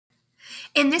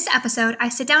In this episode, I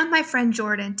sit down with my friend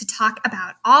Jordan to talk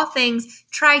about all things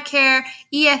TRICARE,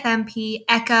 EFMP,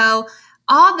 ECHO,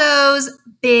 all those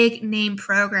big name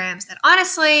programs that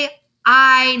honestly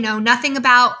I know nothing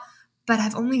about, but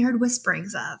I've only heard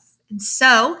whisperings of. And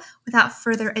so, without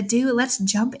further ado, let's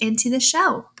jump into the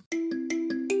show.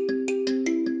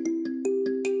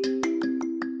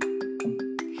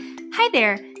 Hi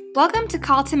there. Welcome to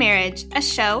Call to Marriage, a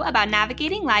show about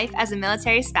navigating life as a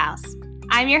military spouse.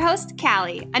 I'm your host,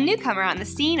 Callie, a newcomer on the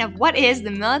scene of what is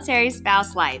the military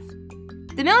spouse life.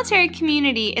 The military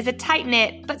community is a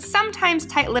tight-knit, but sometimes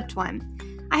tight-lipped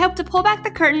one. I hope to pull back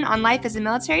the curtain on life as a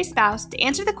military spouse to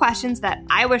answer the questions that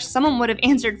I wish someone would have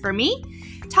answered for me,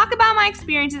 talk about my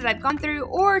experiences I've gone through,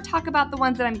 or talk about the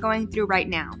ones that I'm going through right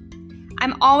now.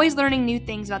 I'm always learning new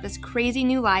things about this crazy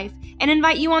new life and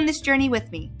invite you on this journey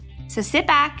with me. So sit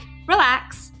back,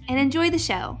 relax, and enjoy the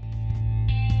show.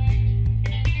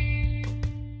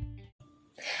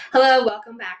 Hello,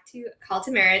 welcome back to Call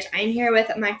to Marriage. I'm here with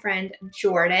my friend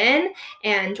Jordan.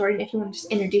 And Jordan, if you want to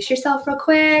just introduce yourself real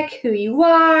quick, who you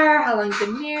are, how long you've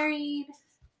been married.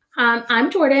 I'm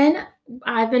Jordan.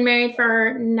 I've been married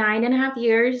for 9.5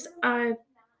 years.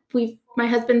 My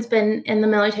husband's been in the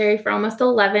military for almost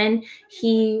 11.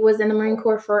 He was in the Marine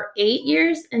Corps for 8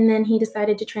 years, and then he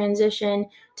decided to transition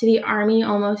to the Army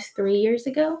almost 3 years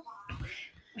ago.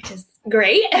 Which is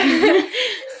great.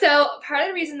 So part of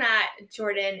the reason that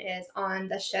Jordan is on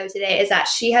the show today is that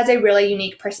she has a really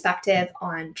unique perspective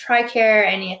on TRICARE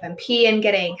and EFMP and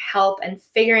getting help and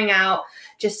figuring out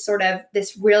just sort of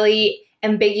this really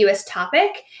ambiguous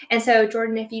topic. And so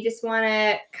Jordan, if you just want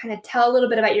to kind of tell a little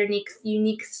bit about your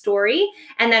unique story,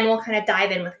 and then we'll kind of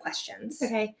dive in with questions.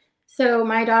 Okay. So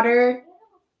my daughter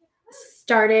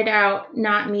started out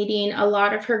not meeting a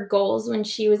lot of her goals when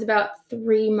she was about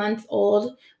 3 months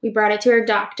old. We brought it to her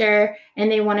doctor, and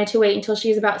they wanted to wait until she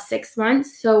was about 6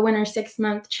 months. So when her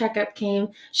 6-month checkup came,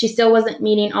 she still wasn't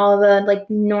meeting all the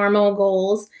normal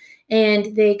goals.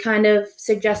 And they kind of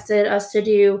suggested us to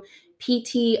do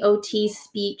PT, OT,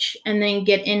 speech, and then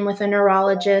get in with a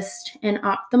neurologist and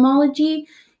ophthalmology.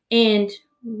 And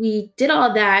we did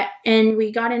all that, and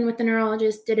we got in with the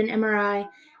neurologist, did an MRI.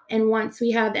 And once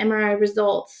we had the MRI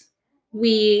results,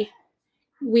 we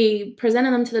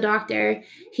presented them to the doctor.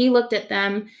 He looked at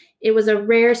them. It was a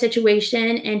rare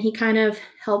situation, and he kind of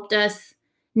helped us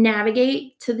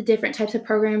navigate to the different types of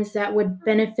programs that would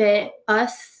benefit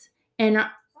us and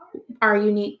our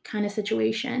unique kind of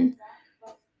situation.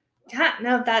 Yeah,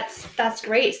 no, that's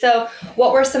great. So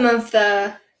what were some of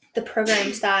the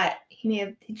programs that he may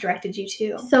have directed you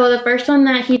to? So the first one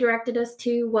that he directed us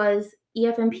to was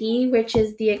EFMP, which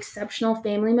is the Exceptional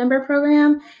Family Member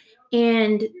Program.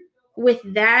 And with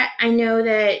that, I know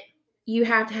that you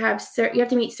have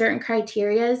to meet certain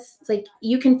criteria. It's like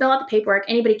you can fill out the paperwork,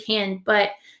 anybody can,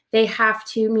 but they have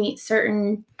to meet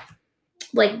certain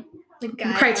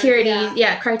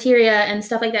criteria and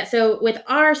stuff like that. So with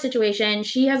our situation,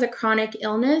 she has a chronic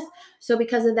illness. So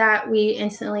because of that, we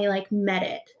instantly met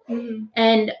it. Mm-hmm.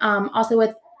 And also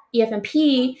with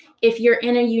EFMP, if you're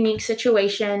in a unique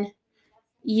situation,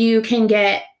 you can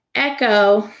get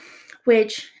ECHO,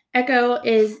 which ECHO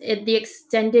is the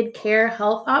extended care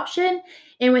health option.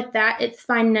 And with that, it's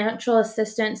financial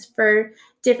assistance for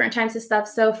different types of stuff.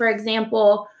 So for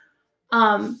example,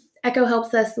 ECHO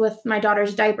helps us with my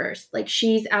daughter's diapers.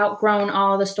 She's outgrown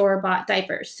all the store-bought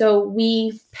diapers. So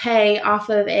we pay off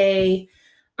of a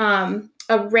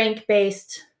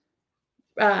rank-based,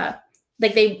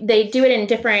 they do it in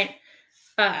different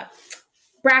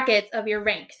brackets of your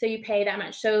rank. So you pay that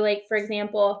much. So for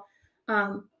example,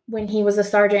 when he was a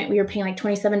sergeant, we were paying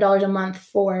 $27 a month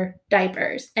for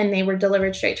diapers, and they were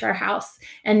delivered straight to our house.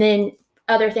 And then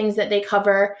other things that they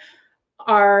cover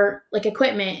are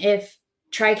equipment. If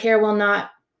TRICARE will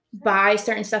not buy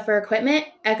certain stuff for equipment,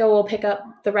 ECHO will pick up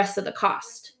the rest of the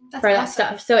cost that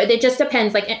stuff. So it just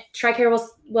depends. TRICARE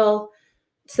will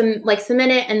submit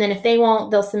it, and then if they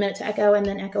won't, they'll submit it to ECHO, and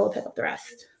then ECHO will pick up the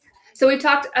rest. So we've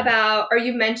talked about, or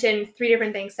you've mentioned 3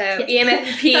 different things. So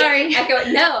yes. EFMP,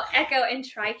 ECHO, and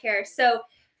TRICARE. So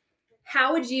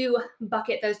how would you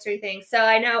bucket those 3 things? So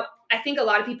I think a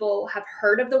lot of people have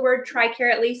heard of the word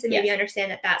TRICARE at least, and maybe understand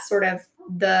that that's sort of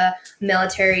the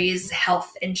military's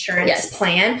health insurance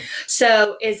plan.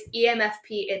 So is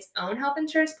EMFP its own health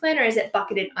insurance plan, or is it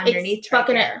bucketed underneath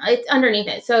TRICARE? It's underneath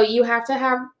it. So you have to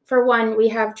have, for one, we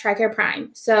have TRICARE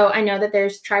Prime. So I know that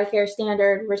there's TRICARE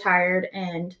Standard, Retired,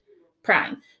 and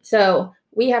Prime. So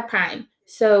we have Prime.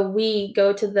 So we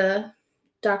go to the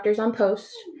doctors on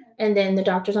post, and then the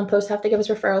doctors on post have to give us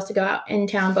referrals to go out in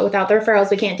town. But without the referrals,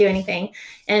 we can't do anything.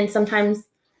 And sometimes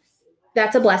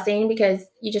that's a blessing because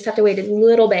you just have to wait a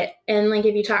little bit. And like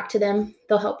if you talk to them,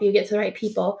 they'll help you get to the right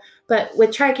people. But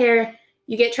with TRICARE,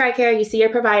 you get TRICARE, you see your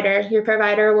provider. Your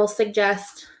provider will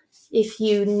suggest if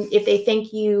they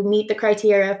think you meet the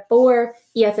criteria for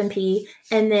EFMP.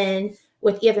 And then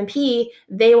with EFMP,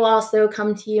 they will also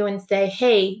come to you and say,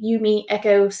 hey, you meet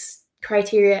ECHO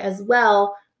criteria as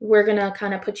well. We're going to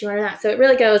kind of put you under that. So it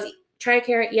really goes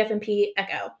TRICARE, EFMP,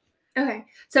 ECHO. Okay.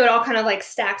 So it all kind of like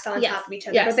stacks on top of each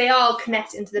other, but they all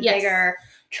connect into the bigger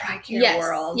TRICARE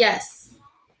world. Yes.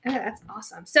 Okay, that's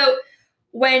awesome. So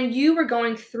when you were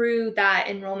going through that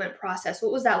enrollment process,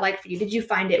 what was that like for you? Did you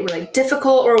find it really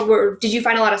difficult, or did you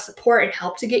find a lot of support and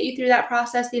help to get you through that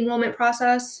process, the enrollment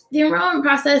process? The enrollment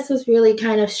process was really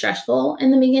kind of stressful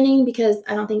in the beginning because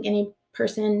I don't think any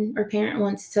person or parent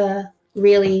wants to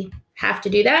really have to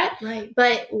do that. Right.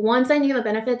 But once I knew the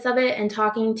benefits of it and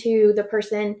talking to the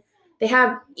person,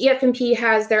 EFMP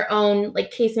has their own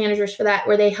like case managers for that,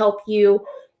 where they help you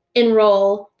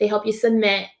enroll, they help you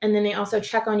submit, and then they also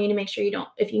check on you to make sure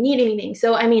if you need anything.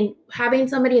 So, I mean, having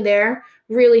somebody there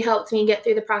really helped me get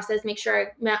through the process, make sure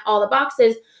I met all the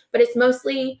boxes, but it's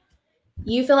mostly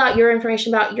you fill out your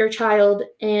information about your child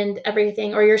and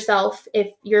everything, or yourself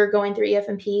if you're going through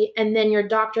EFMP, and then your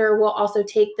doctor will also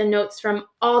take the notes from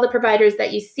all the providers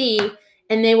that you see,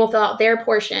 and they will fill out their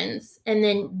portions, and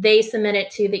then they submit it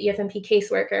to the EFMP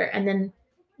caseworker, and then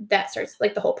that starts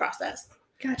like the whole process.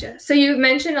 Gotcha. So you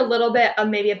mentioned a little bit of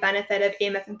maybe a benefit of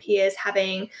EMFMP is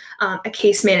having a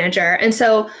case manager. And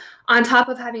so on top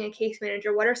of having a case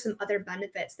manager, what are some other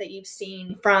benefits that you've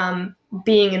seen from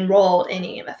being enrolled in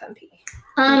EMFMP?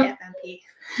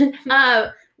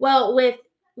 Well,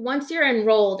 once you're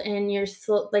enrolled and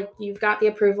you've got the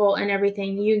approval and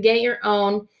everything, you get your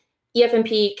own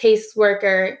EFMP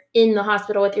caseworker in the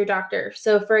hospital with your doctor.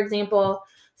 So for example,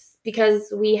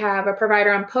 because we have a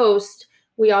provider on post,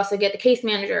 we also get the case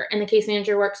manager, and the case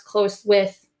manager works close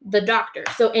with the doctor.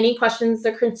 So any questions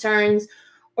or concerns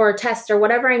or tests or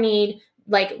whatever I need,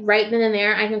 like right then and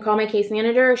there, I can call my case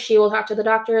manager. She will talk to the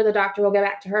doctor will go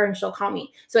back to her, and she'll call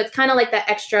me. So it's kind of like that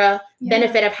extra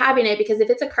benefit of having it, because if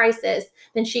it's a crisis,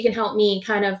 then she can help me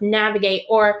kind of navigate.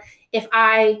 Or if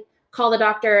I call the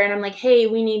doctor and I'm like, hey,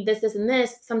 we need this, this, and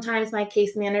this, sometimes my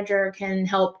case manager can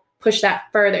help push that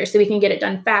further so we can get it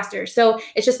done faster. So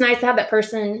it's just nice to have that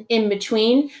person in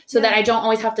between so that I don't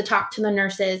always have to talk to the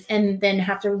nurses and then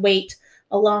have to wait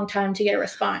a long time to get a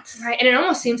response. Right. And it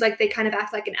almost seems like they kind of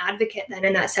act like an advocate then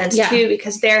in that sense too,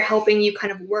 because they're helping you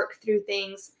kind of work through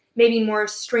things maybe more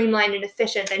streamlined and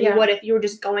efficient than you would if you were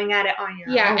just going at it on your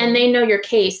own. Yeah. And they know your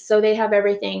case. So they have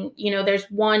everything, there's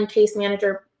one case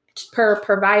manager per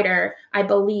provider, I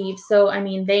believe. So, I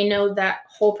mean, they know that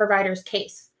whole provider's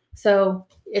case. So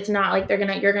it's not like you're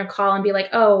gonna call and be like,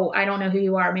 oh, I don't know who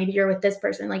you are. Maybe you're with this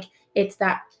person. Like, it's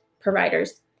that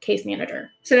provider's case manager.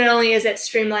 So not only is it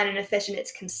streamlined and efficient,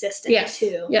 it's consistent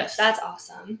too. Yes. That's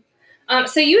awesome.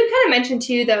 So you had kind of mentioned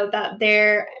too, though,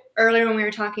 that earlier when we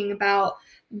were talking about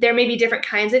there may be different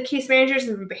kinds of case managers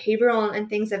and behavioral and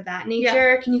things of that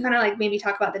nature. Yeah. Can you kind of like maybe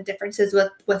talk about the differences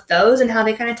with those and how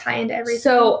they kind of tie into everything?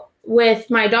 So with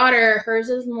my daughter, hers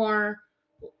is more,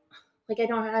 like, I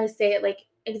don't know how to say it like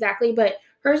exactly, but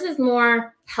hers is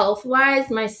more health-wise.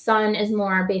 My son is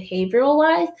more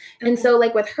behavioral-wise. Okay. And so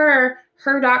like with her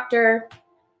doctor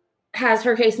has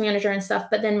her case manager and stuff,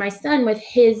 but then my son with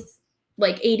his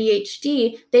like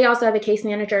ADHD, they also have a case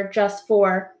manager just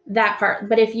for that part.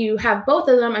 But if you have both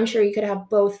of them, I'm sure you could have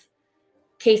both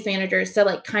case managers to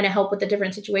like kind of help with the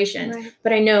different situations. Right.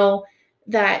 But I know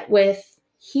that with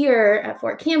here at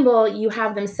Fort Campbell, you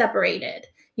have them separated.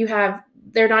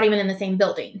 They're not even in the same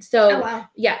building. So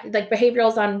yeah, like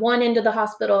behavioral's on one end of the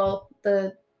hospital,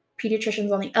 the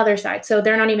pediatrician's on the other side. So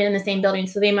they're not even in the same building.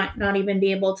 So they might not even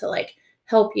be able to like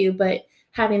help you, but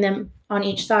having them on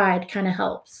each side kind of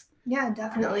helps. Yeah,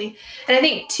 definitely. And I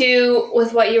think too,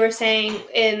 with what you were saying,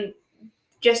 in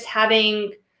just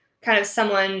having kind of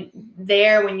someone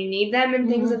there when you need them and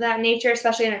things of that nature,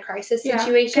 especially in a crisis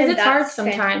situation. Because it's hard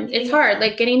sometimes. It's hard,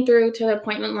 like getting through to the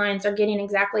appointment lines or getting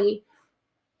exactly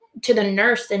to the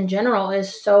nurse in general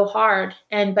is so hard.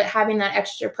 But having that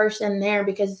extra person there,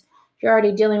 because you're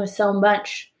already dealing with so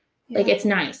much, like it's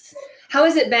nice. How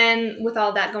has it been with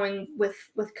all that going with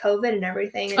COVID and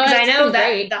everything? Because I know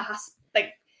that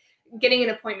getting an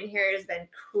appointment here has been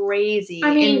crazy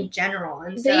in general.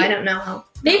 And so I don't know how.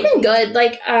 They've been good.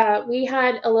 Like we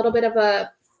had a little bit of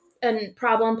a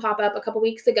problem pop up a couple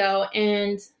weeks ago,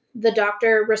 and the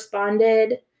doctor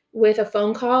responded with a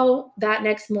phone call that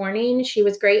next morning. She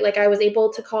was great. Like I was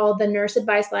able to call the nurse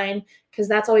advice line, because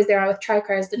that's always there with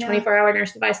TRICARE, is the 24-hour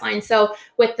nurse advice line. So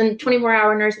with the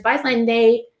 24-hour nurse advice line,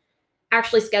 they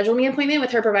actually scheduled me an appointment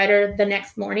with her provider the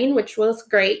next morning, which was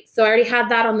great. So I already had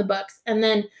that on the books, and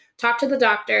then talked to the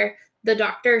doctor. The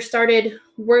doctor started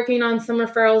working on some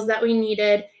referrals that we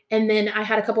needed. And then I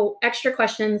had a couple extra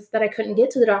questions that I couldn't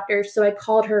get to the doctor. So I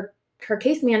called her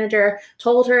case manager,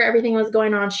 told her everything was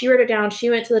going on. She wrote it down. She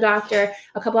went to the doctor.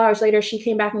 A couple hours later, she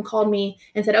came back and called me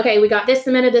and said, okay, we got this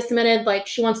submitted. Like,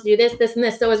 she wants to do this, this, and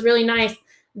this. So it was really nice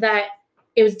that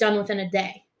it was done within a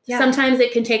day. Yeah. Sometimes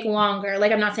it can take longer.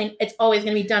 Like, I'm not saying it's always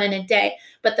going to be done in a day,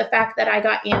 but the fact that I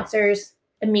got answers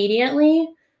immediately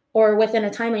or within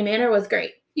a timely manner was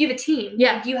great. You have a team.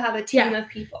 Yeah. You have a team of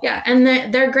people. Yeah.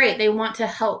 And they're great. They want to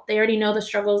help. They already know the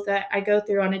struggles that I go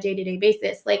through on a day-to-day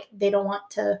basis. Like, they don't want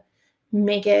to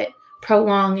make it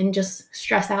prolong and just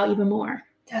stress out even more.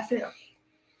 Definitely.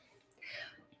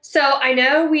 So I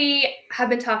know we have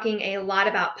been talking a lot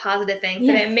about positive things,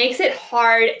 and it makes it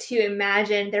hard to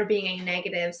imagine there being any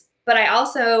negatives. But I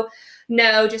also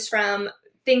know, just from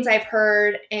things I've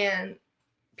heard and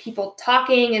people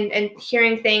talking and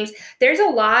hearing things, there's a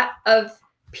lot of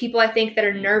people, I think, that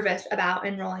are nervous about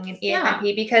enrolling in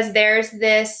EFMP because there's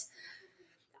this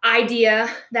idea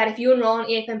that if you enroll in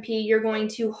EFMP, you're going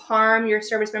to harm your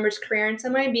service member's career in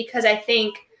some way, because I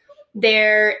think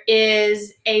there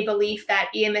is a belief that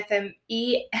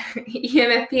EMFP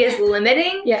is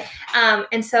limiting. Yeah.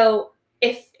 And so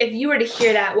if you were to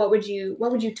hear that, what would you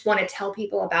want to tell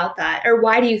people about that? Or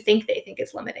why do you think they think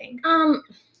it's limiting? Or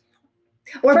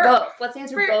both. Let's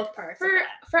answer both parts.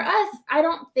 For us, I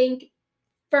don't think,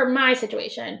 for my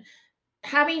situation,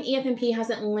 having EFMP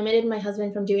hasn't limited my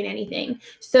husband from doing anything.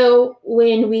 So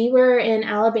when we were in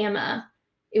Alabama,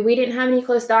 we didn't have any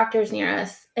close doctors near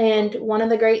us. And one of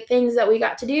the great things that we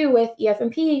got to do with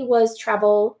EFMP was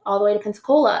travel all the way to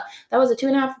Pensacola. That was a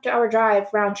 2.5-hour drive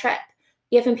round trip.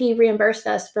 EFMP reimbursed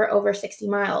us for over 60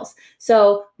 miles.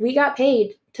 So we got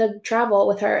paid to travel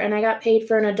with her, and I got paid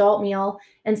for an adult meal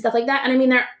and stuff like that. And I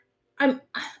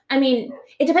mean,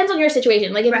 it depends on your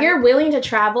situation. Like, if you're willing to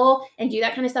travel and do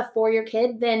that kind of stuff for your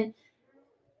kid, then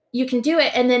you can do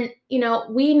it. And then,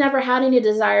 we never had any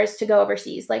desires to go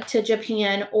overseas, like to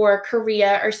Japan or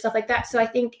Korea or stuff like that. So I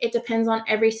think it depends on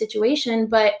every situation.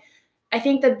 But I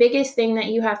think the biggest thing that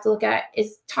you have to look at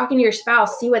is talking to your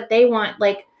spouse, see what they want,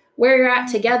 like where you're at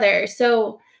together.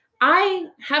 So I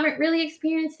haven't really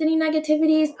experienced any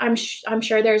negativities. I'm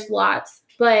sure there's lots,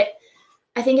 but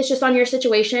I think it's just on your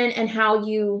situation and how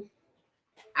you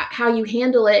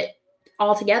handle it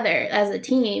all together as a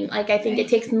team. Like, I think it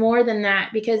takes more than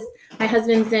that, because my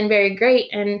husband's been very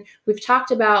great, and we've talked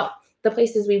about the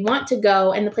places we want to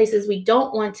go and the places we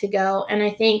don't want to go. And I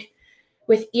think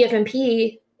with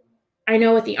EFMP, I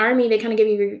know with the Army, they kind of give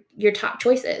you your top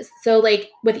choices. So like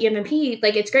with EFMP,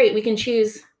 like, it's great. We can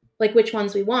choose like which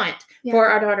ones we want for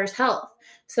our daughter's health.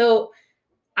 So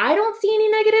I don't see any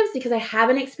negatives because I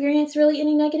haven't experienced really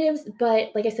any negatives,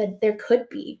 but like I said, there could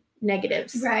be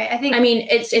negatives. Right.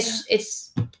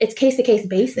 It's case to case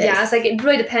basis. Yeah. It's like, it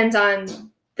really depends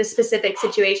on the specific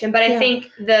situation, but I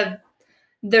think the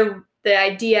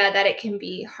idea that it can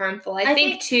be harmful, I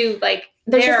think too, like,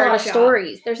 there's just a lot of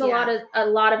stories. There's a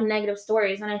lot of negative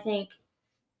stories. And I think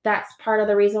that's part of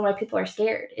the reason why people are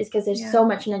scared, is because there's so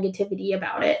much negativity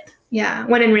about it. Yeah.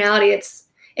 When in reality, it's,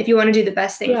 if you want to do the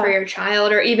best thing for your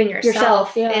child or even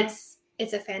yourself,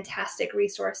 it's a fantastic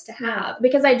resource to have.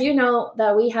 Because I do know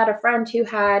that we had a friend who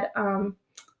had,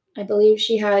 I believe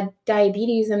she had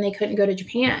diabetes, and they couldn't go to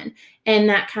Japan. And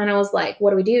that kind of was like, what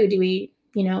do we do? Do we,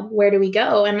 where do we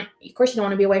go? And of course you don't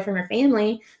want to be away from your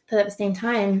family, but at the same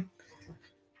time,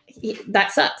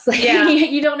 that sucks. Like,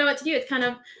 you don't know what to do. It's kind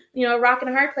of, a rock and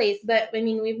a hard place. But I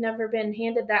mean, we've never been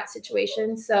handed that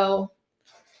situation. So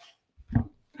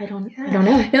I don't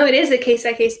know. No, it is a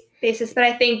case-by-case basis, but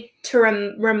I think to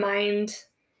remind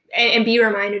and be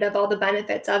reminded of all the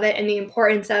benefits of it and the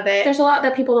importance of it. There's a lot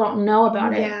that people don't know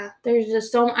about it. Yeah. There's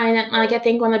just I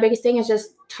think one of the biggest things is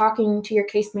just talking to your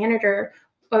case manager,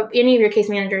 or any of your case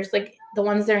managers, like the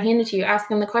ones that are handed to you, ask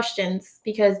them the questions,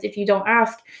 because if you don't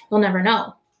ask, you'll never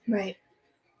know. Right.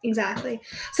 Exactly.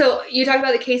 So you talked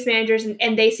about the case managers,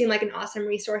 and they seem like an awesome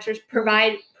resource.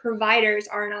 Providers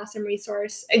are an awesome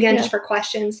resource, again, just for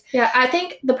questions. Yeah, I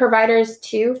think the providers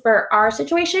too, for our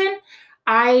situation,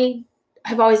 I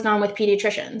have always gone with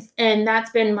pediatricians, and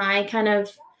that's been my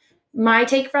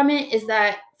take from it, is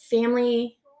that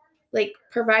family, like,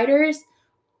 providers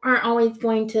aren't always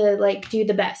going to like do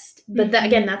the best. But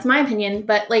again, that's my opinion.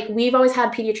 But like, we've always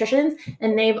had pediatricians,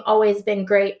 and they've always been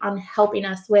great on helping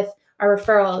us with our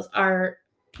referrals, our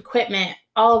equipment,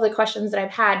 all of the questions that I've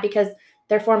had, because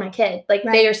they're for my kid. Like,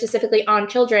 they are specifically on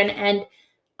children, and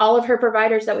all of her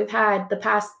providers that we've had the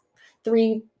past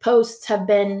 3 posts have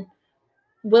been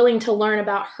willing to learn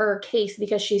about her case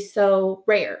because she's so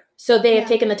rare. So they have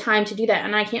taken the time to do that.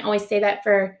 And I can't always say that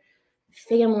for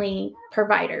family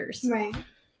providers. Right.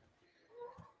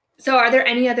 So are there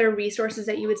any other resources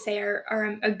that you would say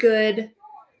are a good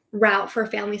route for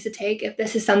families to take if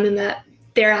this is something that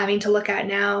they're having to look at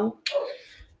now?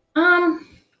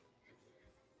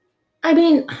 I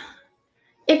mean,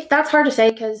 that's hard to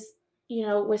say because, you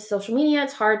know, with social media,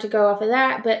 it's hard to go off of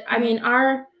that. But I mean,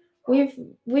 I've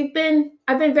been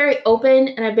very open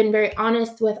and I've been very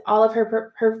honest with all of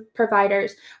her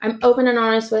providers. I'm open and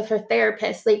honest with her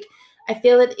therapist. Like, I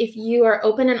feel that if you are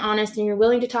open and honest and you're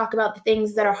willing to talk about the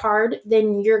things that are hard,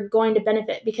 then you're going to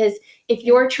benefit. Because if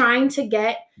you're trying to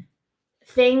get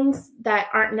things that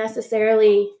aren't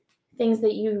necessarily things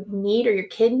that you need or your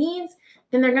kid needs,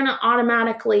 then they're going to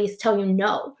automatically tell you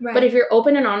no. Right. But if you're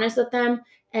open and honest with them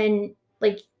and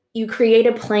like you create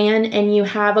a plan and you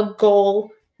have a goal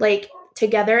like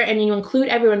together and you include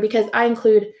everyone, because I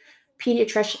include her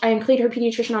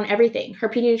pediatrician on everything. Her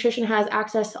pediatrician has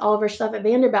access to all of her stuff at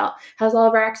Vanderbilt, has all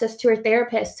of her access to her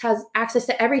therapist, has access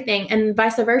to everything, and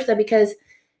vice versa, because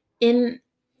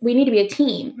we need to be a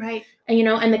team. Right. And, you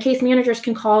know, and the case managers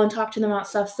can call and talk to them about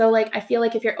stuff. So like, I feel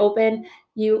like if you're open,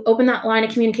 you open that line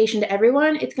of communication to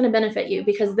everyone, it's going to benefit you,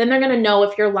 because then they're going to know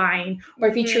if you're lying or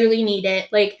if you truly need it.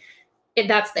 Like,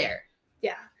 that's there.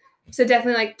 Yeah. So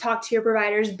definitely like talk to your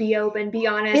providers, be open, be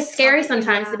honest. It's scary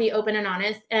sometimes to be open and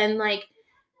honest. And like,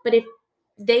 but if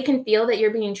they can feel that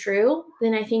you're being true,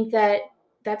 then I think that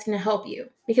that's going to help you,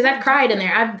 because I've cried in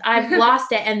there. I've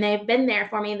lost it, and they've been there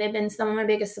for me. They've been some of my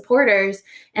biggest supporters.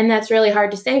 And that's really hard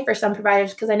to say for some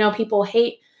providers, because I know people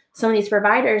hate some of these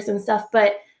providers and stuff,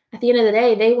 but at the end of the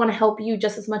day, they want to help you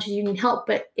just as much as you need help.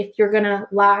 But if you're going to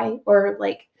lie or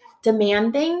like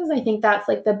demand things, I think that's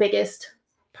like the biggest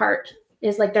part,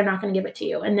 is like, they're not going to give it to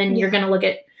you. And then you're going to look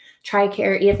at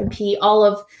TRICARE, EF&P, all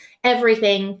of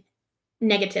everything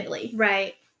negatively.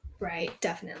 Right. Right,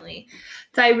 definitely.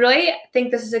 So I really think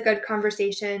this is a good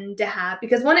conversation to have,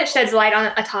 because one, it sheds light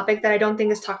on a topic that I don't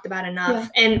think is talked about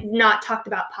enough and not talked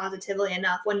about positively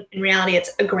enough, when in reality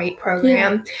it's a great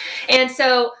program. Yeah. And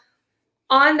so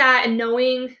on that, and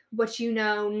knowing what you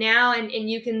know now, and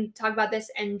you can talk about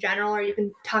this in general, or you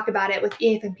can talk about it with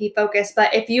EF&P focus,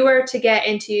 but if you were to get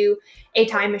into a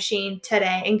time machine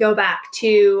today and go back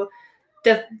to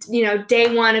the, you know,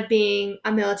 day one of being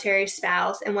a military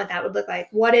spouse and what that would look like,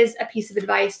 what is a piece of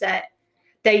advice that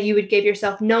you would give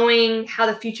yourself, knowing how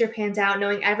the future pans out,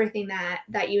 knowing everything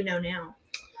that you know now?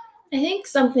 I think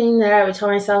something that I would tell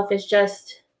myself is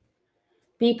just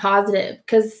be positive,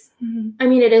 because I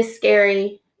mean, it is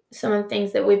scary, some of the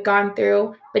things that we've gone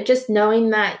through, but just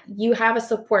knowing that you have a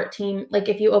support team. Like,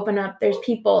 if you open up, there's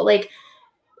people, like,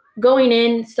 going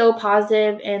in so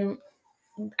positive and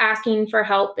asking for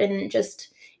help, and just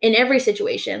in every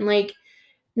situation, like,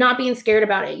 not being scared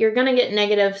about it. You're going to get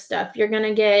negative stuff. You're going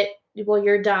to get, well,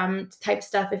 you're dumb type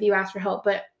stuff if you ask for help,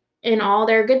 but in all,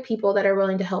 there are good people that are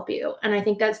willing to help you. And I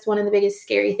think that's one of the biggest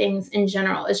scary things in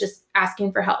general, is just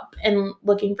asking for help and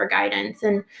looking for guidance.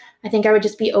 And I think I would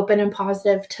just be open and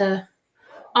positive to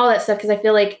all that stuff, because I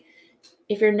feel like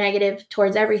if you're negative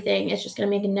towards everything, it's just going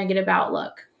to make a negative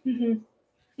outlook. Mm-hmm.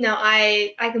 No,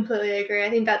 I completely agree. I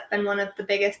think that's been one of the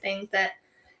biggest things that,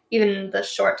 even the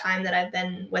short time that I've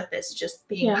been with this, just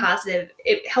being positive,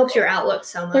 it helps your outlook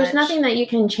so much. There's nothing that you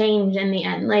can change in the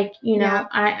end. Like, you know,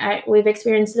 we've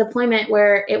experienced a deployment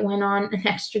where it went on an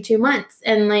extra 2 months.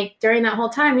 And like, during that whole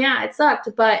time, it sucked.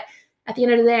 But at the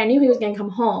end of the day, I knew he was going to come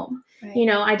home. Right. You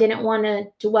know, I didn't want to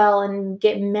dwell and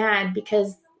get mad,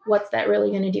 because what's that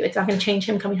really going to do? It's not going to change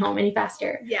him coming home any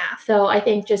faster. Yeah. So I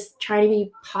think just trying to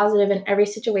be positive in every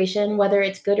situation, whether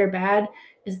it's good or bad,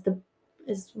 is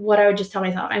what I would just tell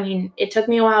myself. I mean, it took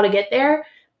me a while to get there,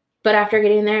 but after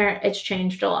getting there, it's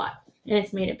changed a lot and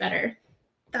it's made it better.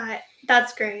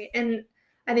 That's great. And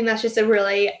I think that's just a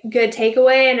really good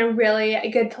takeaway and a really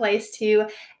good place to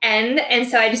end. And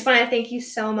so I just want to thank you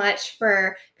so much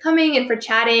for coming and for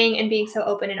chatting and being so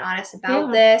open and honest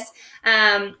about this.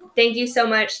 Thank you so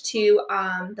much to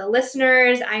the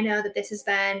listeners. I know that this has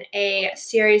been a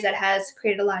series that has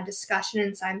created a lot of discussion,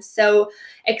 and so I'm so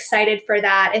excited for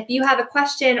that. If you have a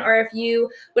question, or if you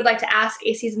would like to ask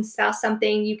a seasoned spouse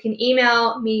something, you can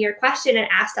email me your question at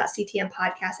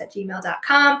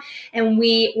ask.ctmpodcast@gmail.com, and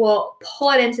we will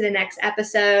pull it into the next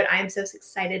episode. I'm so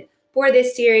excited for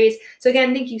this series. So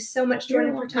again, thank you so much,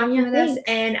 Jordan, for talking with us,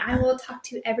 and I will talk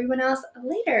to everyone else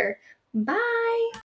later. Bye.